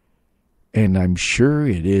 And I'm sure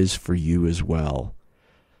it is for you as well,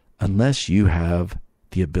 unless you have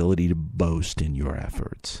the ability to boast in your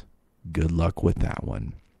efforts. Good luck with that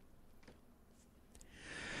one.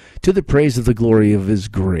 To the praise of the glory of his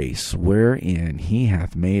grace, wherein he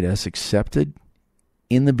hath made us accepted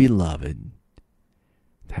in the beloved.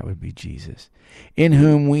 That would be Jesus. In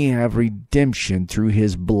whom we have redemption through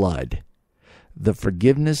his blood, the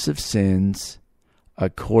forgiveness of sins,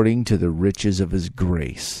 according to the riches of his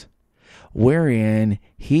grace, wherein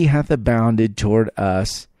he hath abounded toward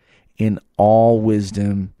us in all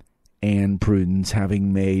wisdom and prudence,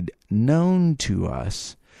 having made known to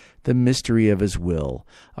us the mystery of his will,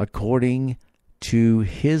 according to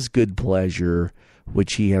his good pleasure,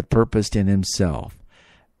 which he hath purposed in himself,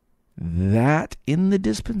 that in the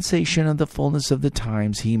dispensation of the fullness of the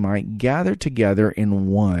times he might gather together in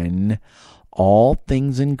one all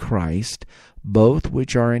things in Christ, both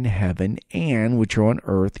which are in heaven and which are on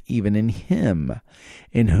earth, even in him,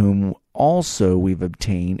 in whom also we've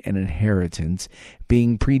obtained an inheritance,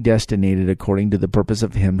 being predestinated according to the purpose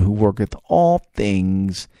of him who worketh all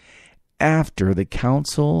things after the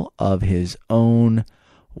counsel of his own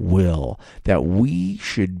will, that we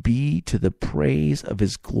should be to the praise of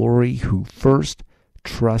his glory, who first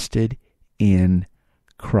trusted in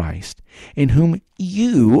Christ, in whom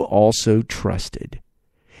you also trusted.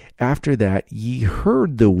 After that ye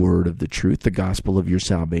heard the word of the truth, the gospel of your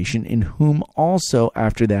salvation, in whom also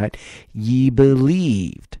after that ye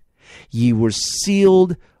believed. Ye were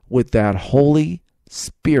sealed with that Holy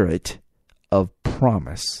Spirit of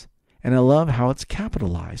promise. And I love how it's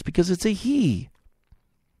capitalized, because it's a he.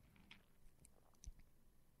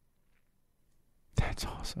 That's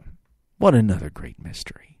awesome. What another great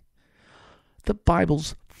mystery. The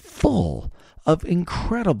Bible's full of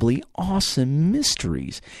incredibly awesome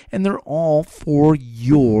mysteries, and they're all for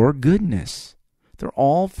your goodness. They're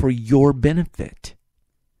all for your benefit.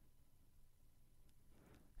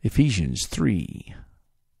 Ephesians 3,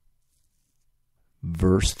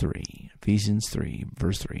 verse 3. Ephesians 3,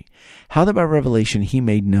 verse 3. How that by revelation he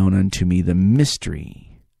made known unto me the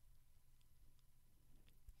mystery.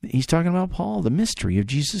 He's talking about Paul, the mystery of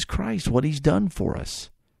Jesus Christ, what he's done for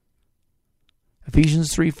us.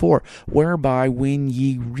 Ephesians 3:4, whereby when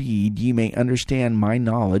ye read, ye may understand my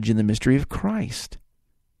knowledge in the mystery of Christ.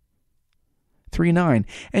 3:9,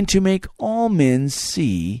 and to make all men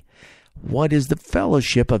see what is the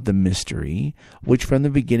fellowship of the mystery, which from the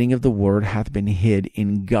beginning of the world hath been hid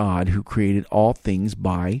in God, who created all things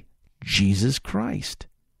by Jesus Christ.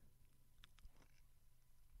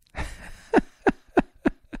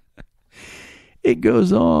 It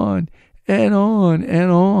goes on and on and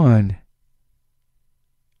on.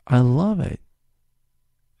 I love it.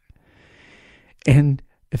 And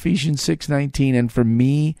Ephesians 6:19, and for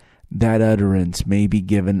me that utterance may be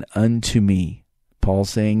given unto me. Paul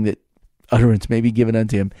saying that utterance may be given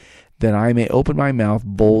unto him, that I may open my mouth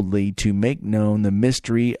boldly to make known the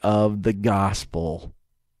mystery of the gospel.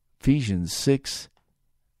 Ephesians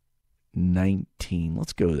 6:19.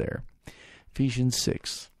 Let's go there. Ephesians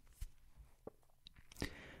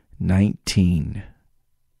 6:19.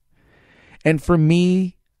 And for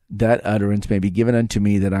me that utterance may be given unto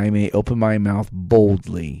me, that I may open my mouth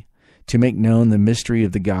boldly to make known the mystery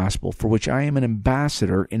of the gospel, for which I am an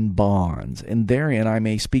ambassador in bonds, and therein I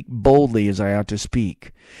may speak boldly as I ought to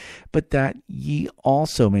speak. But that ye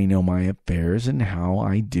also may know my affairs and how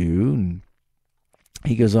I do. And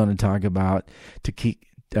he goes on to talk about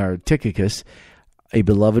Tychicus, a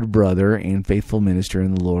beloved brother and faithful minister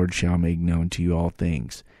in the Lord, shall make known to you all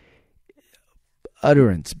things.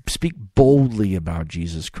 Utterance, speak boldly about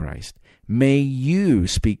Jesus Christ. May you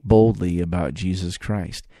speak boldly about Jesus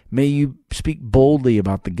Christ. May you speak boldly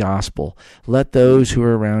about the gospel. Let those who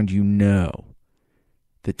are around you know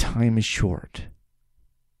the time is short.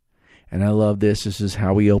 And I love this. This is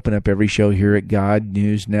how we open up every show here at God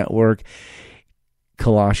News Network.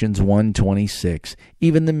 Colossians 1:26.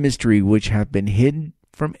 Even the mystery which hath been hidden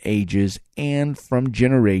from ages and from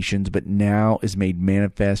generations, but now is made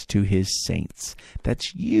manifest to his saints.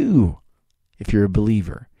 That's you, if you're a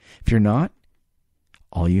believer. If you're not,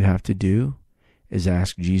 all you have to do is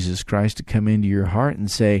ask Jesus Christ to come into your heart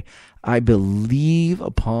and say, I believe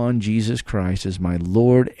upon Jesus Christ as my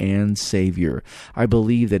Lord and Savior. I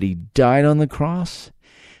believe that he died on the cross.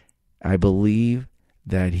 I believe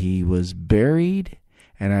that he was buried.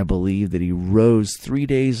 And I believe that he rose 3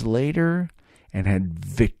 days later and had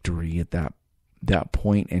victory at that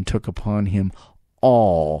point and took upon him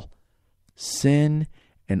all sin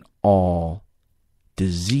and all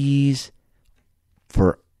disease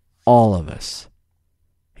for all of us.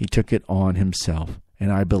 He took it on himself.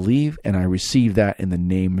 And I believe and I receive that in the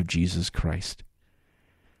name of Jesus Christ.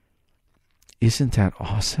 Isn't that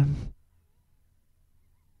awesome?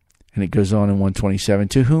 And it goes on in 127,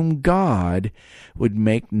 to whom God would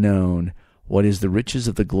make known what is the riches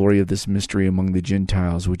of the glory of this mystery among the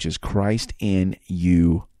Gentiles, which is Christ in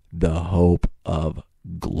you, the hope of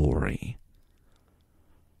glory.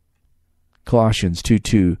 Colossians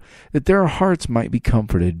 2:2, that their hearts might be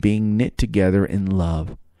comforted, being knit together in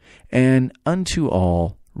love, and unto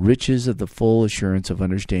all riches of the full assurance of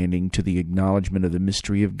understanding, to the acknowledgement of the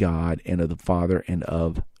mystery of God and of the Father and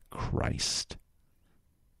of Christ.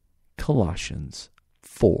 Colossians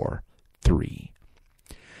 4:3.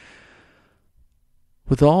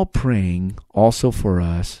 With all praying also for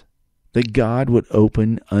us, that God would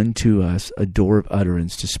open unto us a door of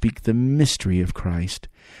utterance to speak the mystery of Christ,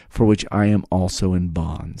 for which I am also in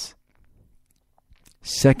bonds.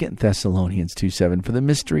 2 Thessalonians 2:7, for the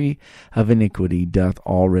mystery of iniquity doth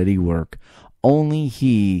already work. Only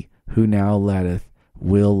he who now letteth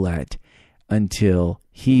will let, until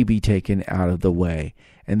he be taken out of the way.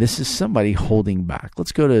 And this is somebody holding back.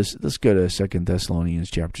 Let's go to 2 Thessalonians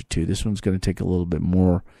chapter 2. This one's going to take a little bit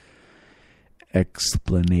more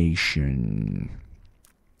explanation.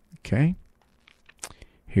 Okay.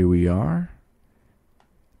 Here we are.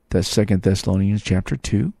 That's 2 Thessalonians chapter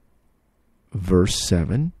 2, verse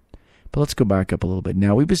 7. But let's go back up a little bit.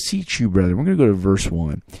 Now we beseech you, brethren. We're going to go to verse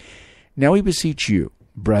 1. Now we beseech you,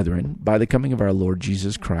 brethren, by the coming of our Lord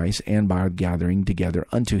Jesus Christ, and by our gathering together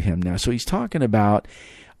unto him. Now, so he's talking about,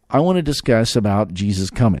 I want to discuss about Jesus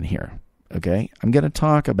coming here. Okay? I'm going to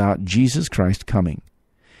talk about Jesus Christ coming.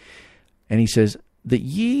 And he says, that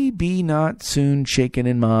ye be not soon shaken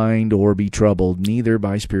in mind, or be troubled, neither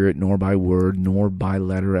by spirit, nor by word, nor by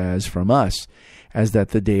letter as from us, as that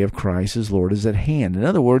the day of Christ as Lord is at hand. In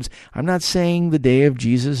other words, I'm not saying the day of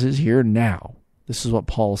Jesus is here now. This is what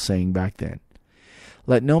Paul's saying back then.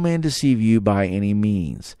 Let no man deceive you by any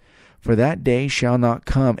means, for that day shall not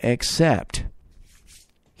come except,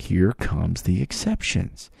 here comes the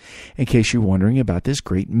exceptions, in case you're wondering about this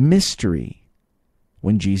great mystery.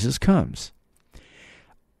 When Jesus comes,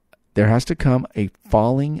 there has to come a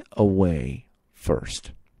falling away first,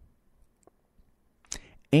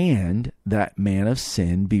 and that man of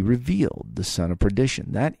sin be revealed, the son of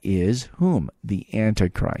perdition. That is whom? The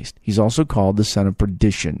Antichrist. He's also called the son of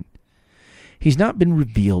perdition. He's not been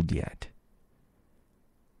revealed yet.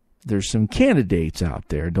 There's some candidates out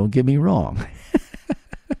there, don't get me wrong.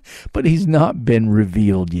 But he's not been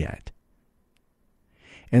revealed yet.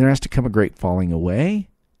 And there has to come a great falling away,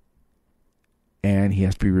 and he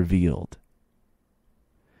has to be revealed.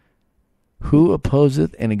 Who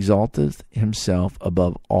opposeth and exalteth himself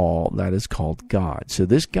above all, that is called God. So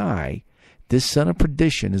this guy, this son of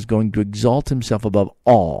perdition, is going to exalt himself above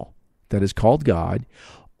all that is called God,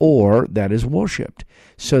 or that is worshipped,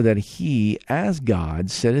 so that he, as God,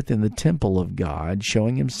 sitteth in the temple of God,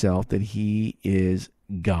 showing himself that he is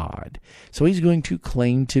God. So he's going to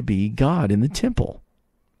claim to be God in the temple.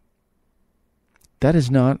 That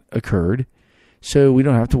has not occurred, so we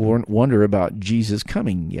don't have to wonder about Jesus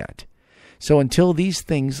coming yet. So until these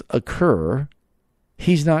things occur,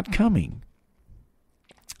 he's not coming.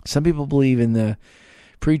 Some people believe in the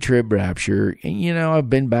pre-trib rapture. And, I've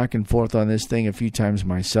been back and forth on this thing a few times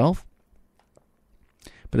myself.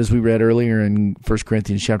 But as we read earlier in 1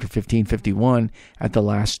 Corinthians chapter 15:51, at the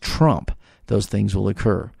last trump, those things will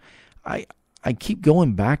occur. I keep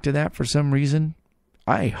going back to that for some reason.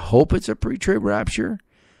 I hope it's a pre-trib rapture,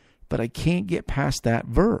 but I can't get past that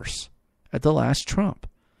verse. At the last trump.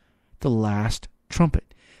 The last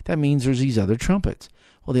trumpet. That means there's these other trumpets.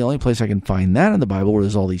 Well, the only place I can find that in the Bible where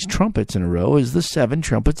there's all these trumpets in a row is the 7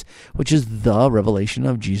 trumpets, which is the revelation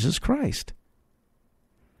of Jesus Christ.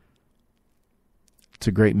 It's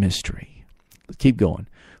a great mystery. Let's keep going.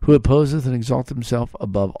 who opposeth and exalteth himself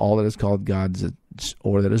above all that is called gods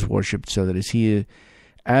or that is worshipped, so that he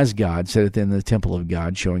as God sitteth in the temple of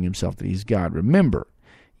God, showing himself that he is God. Remember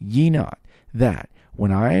ye not that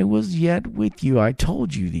when I was yet with you, I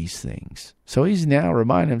told you these things. So he's now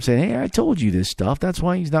reminding him, saying, hey, I told you this stuff. That's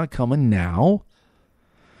why he's not coming now.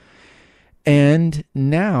 And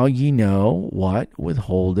now ye know what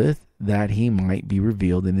withholdeth, that he might be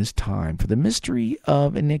revealed in his time. For the mystery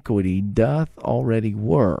of iniquity doth already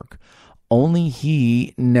work. Only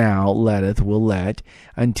he now will let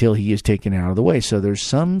until he is taken out of the way. So there's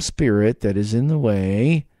some spirit that is in the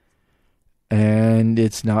way, and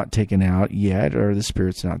it's not taken out yet, or the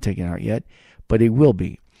spirit's not taken out yet, but it will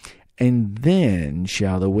be. And then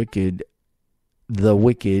shall the wicked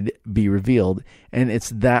be revealed, and it's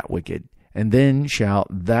that wicked. And then shall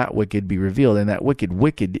that wicked be revealed, and that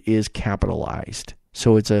wicked is capitalized.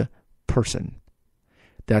 So it's a person.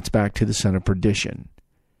 That's back to the son of perdition.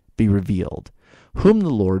 Be revealed, whom the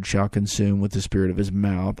Lord shall consume with the spirit of his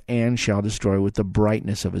mouth, and shall destroy with the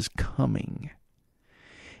brightness of his coming.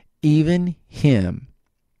 Even him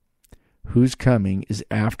whose coming is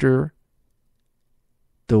after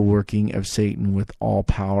the working of Satan with all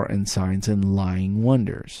power and signs and lying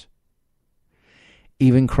wonders.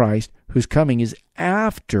 Even Christ, whose coming is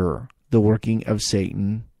after the working of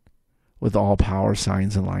Satan with all power,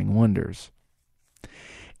 signs, and lying wonders,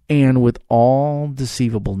 and with all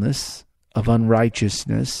deceivableness of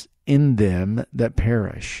unrighteousness in them that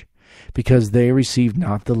perish, because they receive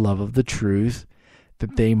not the love of the truth,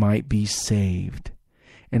 that they might be saved.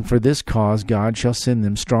 And for this cause God shall send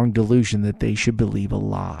them strong delusion, that they should believe a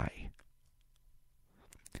lie,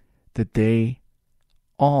 that they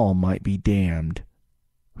all might be damned,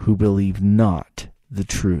 who believed not the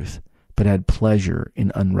truth, but had pleasure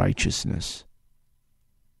in unrighteousness.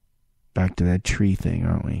 Back to that tree thing,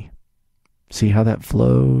 aren't we? See how that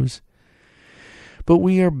flows? But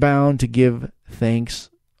we are bound to give thanks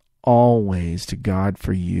always to God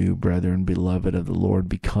for you, brethren, beloved of the Lord,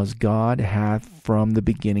 because God hath from the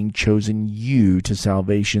beginning chosen you to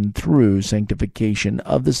salvation through sanctification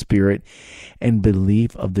of the Spirit and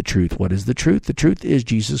belief of the truth. What is the truth? The truth is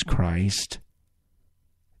Jesus Christ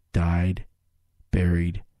died,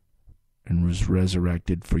 buried, and was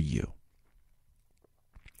resurrected for you.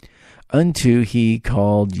 Unto he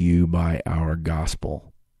called you by our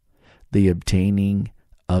gospel, the obtaining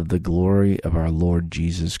of the glory of our Lord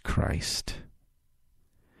Jesus Christ.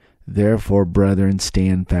 Therefore, brethren,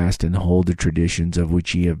 stand fast and hold the traditions of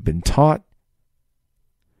which ye have been taught,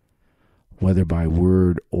 whether by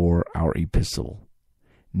word or our epistle.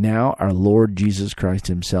 Now our Lord Jesus Christ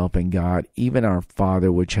himself and God, even our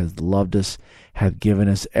Father, which hath loved us, hath given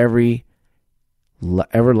us every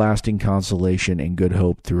everlasting consolation and good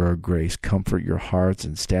hope through our grace, comfort your hearts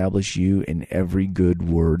and establish you in every good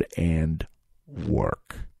word and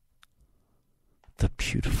work. The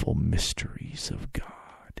beautiful mysteries of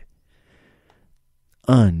God.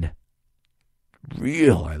 Unreal.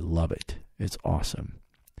 I love it. It's awesome.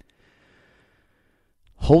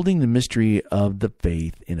 Holding the mystery of the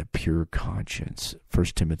faith in a pure conscience.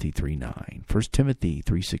 1 Timothy 3:9. 1 Timothy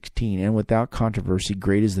 3:16. And without controversy,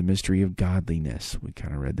 great is the mystery of godliness. We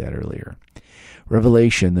kind of read that earlier.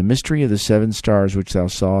 Revelation, the mystery of the 7 stars which thou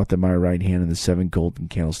sawest at my right hand, and the 7 golden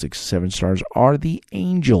candlesticks. 7 stars are the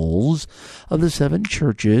angels of the 7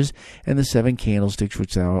 churches, and the 7 candlesticks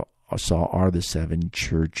which thou saw are the 7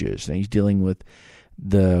 churches. Now he's dealing with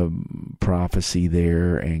the prophecy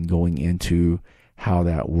there and going into how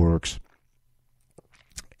that works.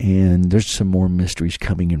 And there's some more mysteries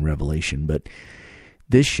coming in Revelation, but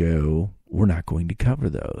this show, we're not going to cover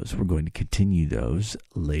those. We're going to continue those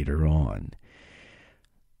later on.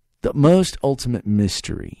 The most ultimate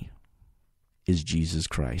mystery is Jesus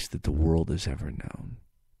Christ that the world has ever known.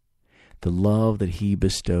 The love that he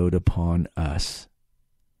bestowed upon us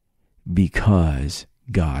because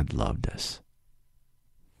God loved us.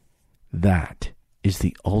 That is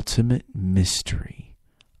the ultimate mystery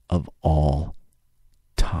of all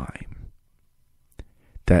time.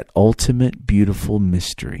 That ultimate beautiful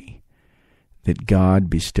mystery that God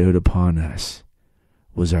bestowed upon us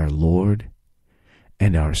was our Lord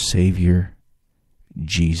and our Savior,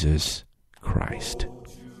 Jesus Christ.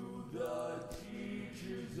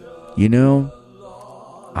 You know,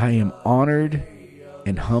 I am honored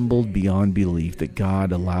and humbled beyond belief that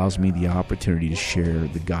God allows me the opportunity to share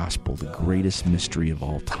the gospel, the greatest mystery of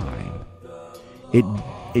all time.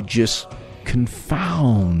 It just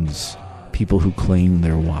confounds people who claim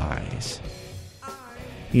they're wise.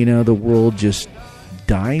 You know, the world just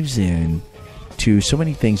dives in to so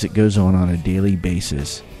many things that goes on a daily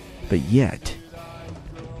basis, but yet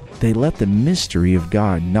they let the mystery of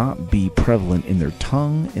God not be prevalent in their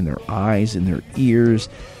tongue, in their eyes, in their ears,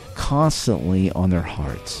 constantly on their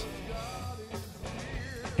hearts.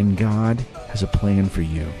 And God has a plan for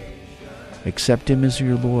you. Accept Him as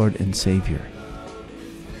your Lord and Savior.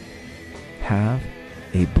 Have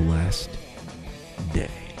a blessed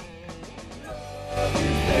day.